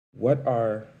What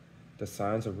are the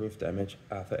signs of roof damage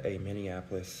after a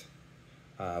Minneapolis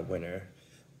winter?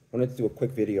 I wanted to do a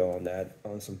quick video on that,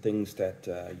 on some things that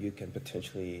you can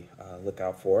potentially look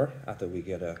out for after we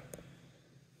get a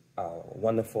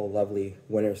wonderful, lovely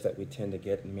winters that we tend to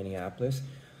get in Minneapolis.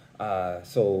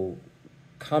 So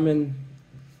common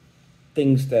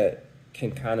things that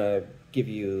can kind of give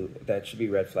you, that should be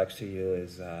red flags to you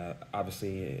is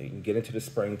obviously you get into the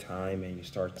springtime and you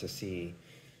start to see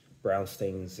brown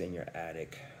stains in your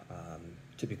attic.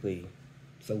 Typically,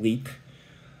 it's a leak.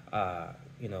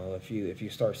 If you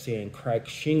start seeing cracked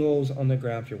shingles on the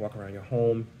ground, if you're walking around your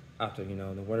home after the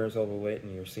winter's over with,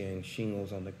 and you're seeing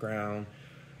shingles on the ground,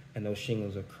 and those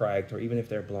shingles are cracked, or even if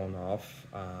they're blown off,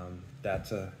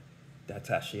 that's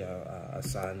actually a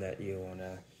sign that you want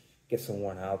to get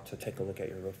someone out to take a look at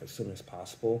your roof as soon as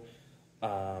possible.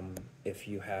 If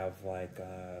you have like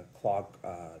clogged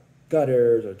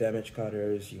gutters or damaged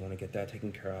gutters, you want to get that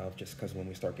taken care of, just because when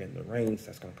we start getting the rains,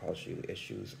 that's going to cause you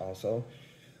issues also.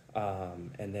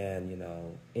 And then,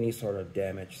 any sort of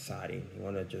damaged siding, you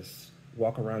want to just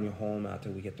walk around your home after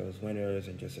we get those winters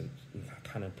and just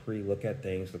kind of look at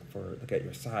things, look at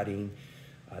your siding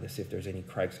to see if there's any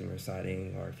cracks in your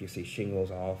siding, or if you see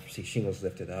shingles off, see shingles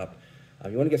lifted up.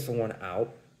 You want to get someone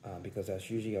out because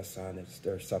that's usually a sign that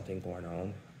there's something going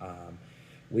on.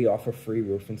 We offer free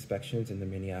roof inspections in the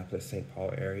Minneapolis-St.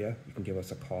 Paul area. You can give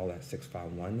us a call at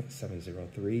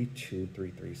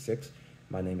 651-703-2336.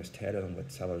 My name is Ted, and I'm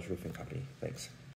with Sellers Roofing Company. Thanks.